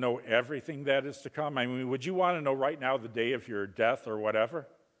want to know everything that is to come. Would you want to know right now the day of your death or whatever?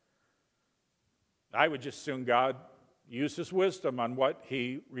 I would just assume God uses wisdom on what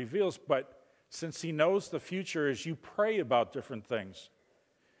he reveals. But since he knows the future, as you pray about different things,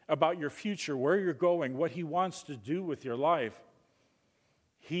 about your future, where you're going, what he wants to do with your life,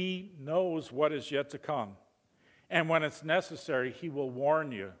 he knows what is yet to come. And when it's necessary, he will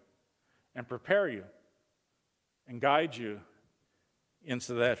warn you and prepare you and guide you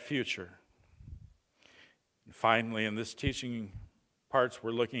into that future. And finally, in this teaching parts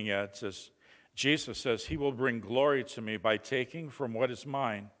we're looking at, says, Jesus says, he will bring glory to me by taking from what is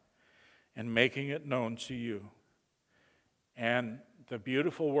mine and making it known to you. And the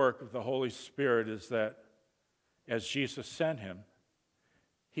beautiful work of the Holy Spirit is that as Jesus sent him,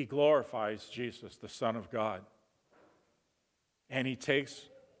 he glorifies Jesus, the Son of God. And he takes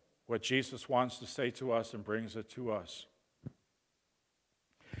what Jesus wants to say to us and brings it to us.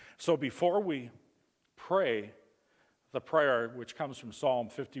 So before we pray the prayer, which comes from Psalm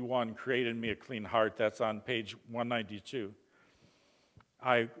 51, create in me a clean heart, that's on page 192,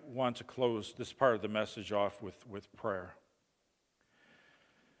 I want to close this part of the message off with prayer.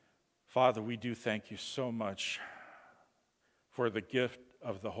 Father, we do thank you so much for the gift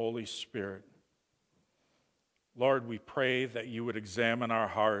of the Holy Spirit. Lord, we pray that you would examine our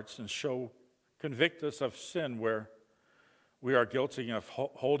hearts and convict us of sin where we are guilty of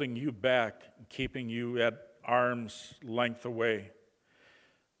holding you back and keeping you at arm's length away.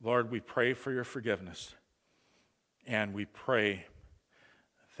 Lord, we pray for your forgiveness, and we pray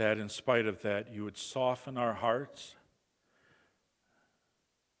that in spite of that, you would soften our hearts.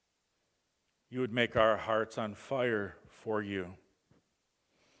 You would make our hearts on fire for you.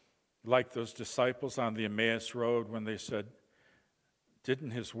 Like those disciples on the Emmaus Road when they said,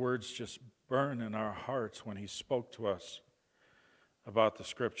 didn't his words just burn in our hearts when he spoke to us about the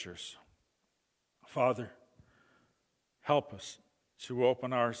Scriptures? Father, help us to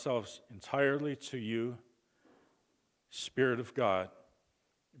open ourselves entirely to you. Spirit of God,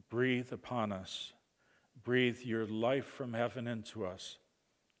 breathe upon us. Breathe your life from heaven into us.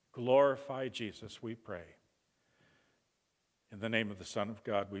 Glorify Jesus, we pray. In the name of the Son of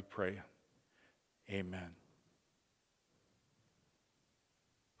God, we pray. Amen.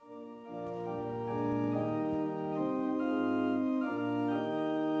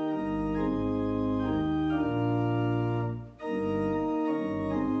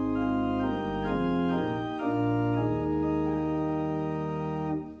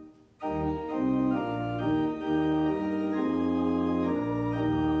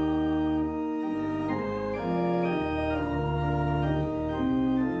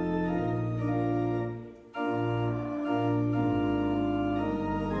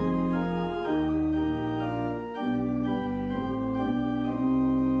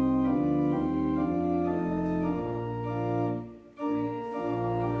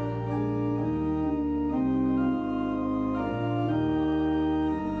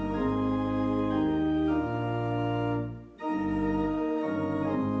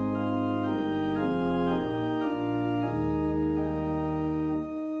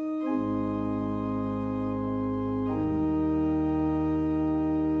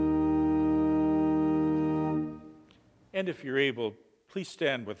 And if you're able, please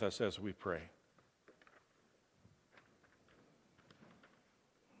stand with us as we pray.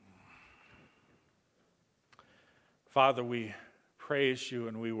 Father, we praise you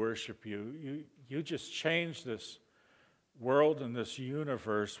and we worship you. You just changed this world and this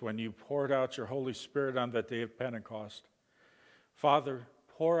universe when you poured out your Holy Spirit on that day of Pentecost. Father,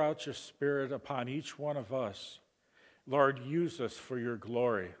 pour out your Spirit upon each one of us. Lord, use us for your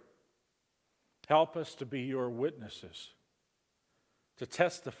glory. Help us to be your witnesses, to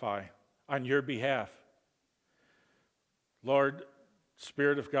testify on your behalf. Lord,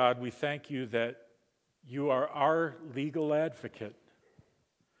 Spirit of God, we thank you that you are our legal advocate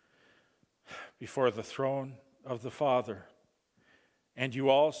before the throne of the Father, and you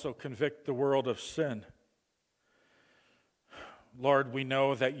also convict the world of sin. Lord, we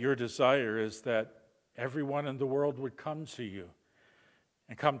know that your desire is that everyone in the world would come to you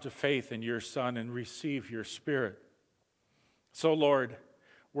and come to faith in your Son and receive your Spirit. So, Lord,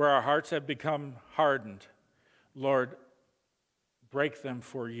 where our hearts have become hardened, Lord, break them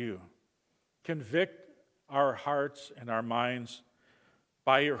for you. Convict our hearts and our minds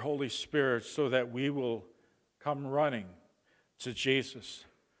by your Holy Spirit so that we will come running to Jesus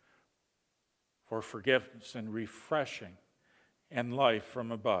for forgiveness and refreshing and life from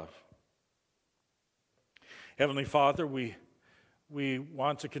above. Heavenly Father, we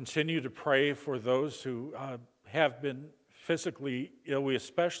want to continue to pray for those who have been physically ill. We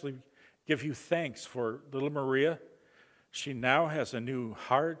especially give you thanks for little Maria. She now has a new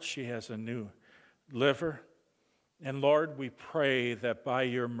heart. She has a new liver. And Lord, we pray that by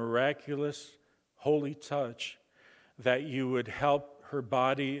your miraculous holy touch, that you would help her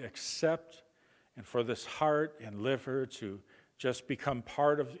body accept and for this heart and liver to just become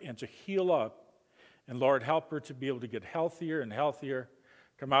part of and to heal up. And Lord, help her to be able to get healthier and healthier,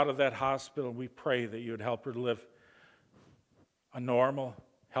 come out of that hospital. We pray that you would help her to live a normal,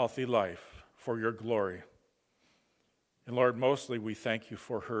 healthy life for your glory. And Lord, mostly we thank you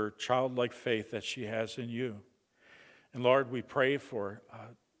for her childlike faith that she has in you. And Lord, we pray for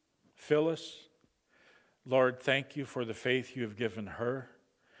Phyllis. Lord, thank you for the faith you have given her.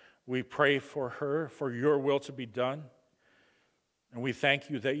 We pray for her, for your will to be done. And we thank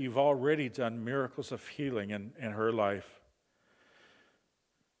you that you've already done miracles of healing in her life.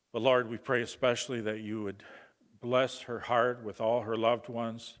 But Lord, we pray especially that you would bless her heart with all her loved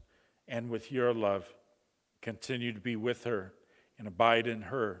ones and with your love. Continue to be with her and abide in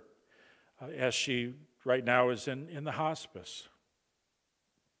her as she right now is in the hospice.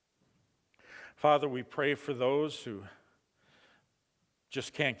 Father, we pray for those who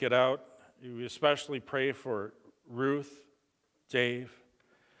just can't get out. We especially pray for Ruth, Dave,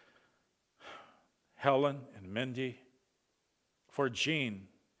 Helen and Mindy, for Jean,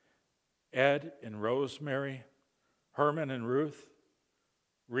 Ed and Rosemary, Herman and Ruth,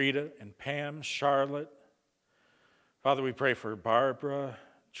 Rita and Pam, Charlotte. Father, we pray for Barbara,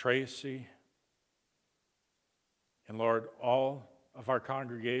 Tracy, and Lord, all of our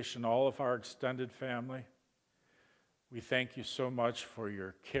congregation, all of our extended family. We thank you so much for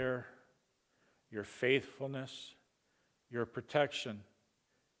your care, your faithfulness, your protection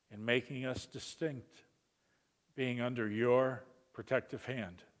in making us distinct, being under your protective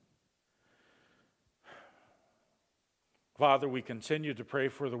hand. Father, we continue to pray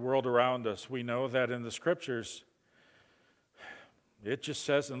for the world around us. We know that in the scriptures, it just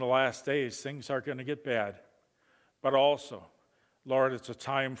says in the last days, things are going to get bad. But also, Lord, it's a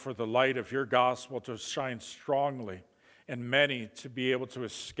time for the light of your gospel to shine strongly and many to be able to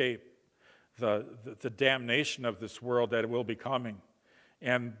escape the damnation of this world that will be coming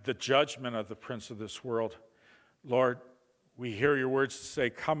and the judgment of the prince of this world. Lord, we hear your words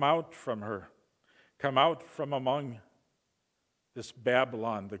say, come out from her. Come out from among this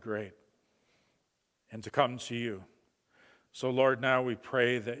Babylon the Great and to come to you. So, Lord, now we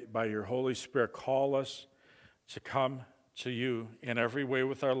pray that by your Holy Spirit, call us to come to you in every way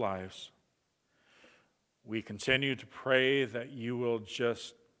with our lives. We continue to pray that you will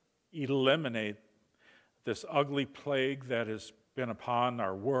just eliminate this ugly plague that has been upon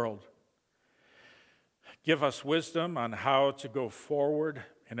our world. Give us wisdom on how to go forward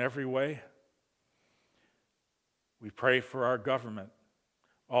in every way. We pray for our government,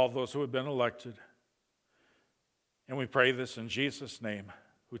 all those who have been elected. And we pray this in Jesus' name,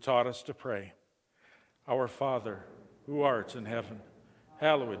 who taught us to pray. Our Father, who art in heaven,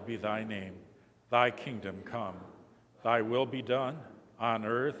 hallowed be thy name. Thy kingdom come. Thy will be done on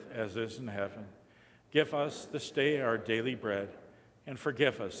earth as is in heaven. Give us this day our daily bread, and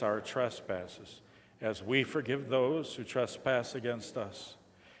forgive us our trespasses, as we forgive those who trespass against us.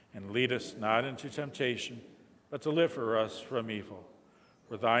 And lead us not into temptation, but deliver us from evil.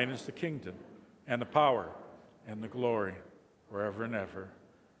 For thine is the kingdom, and the power, and the glory, forever and ever.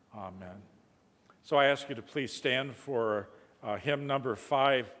 Amen. So I ask you to please stand for hymn number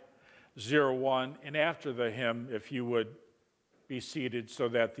 501, and after the hymn, if you would be seated so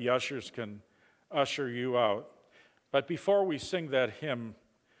that the ushers can usher you out. But before we sing that hymn,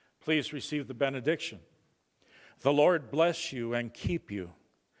 please receive the benediction. The Lord bless you and keep you.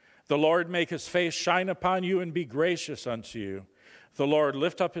 The Lord make his face shine upon you and be gracious unto you. The Lord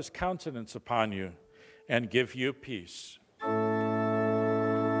lift up his countenance upon you and give you peace.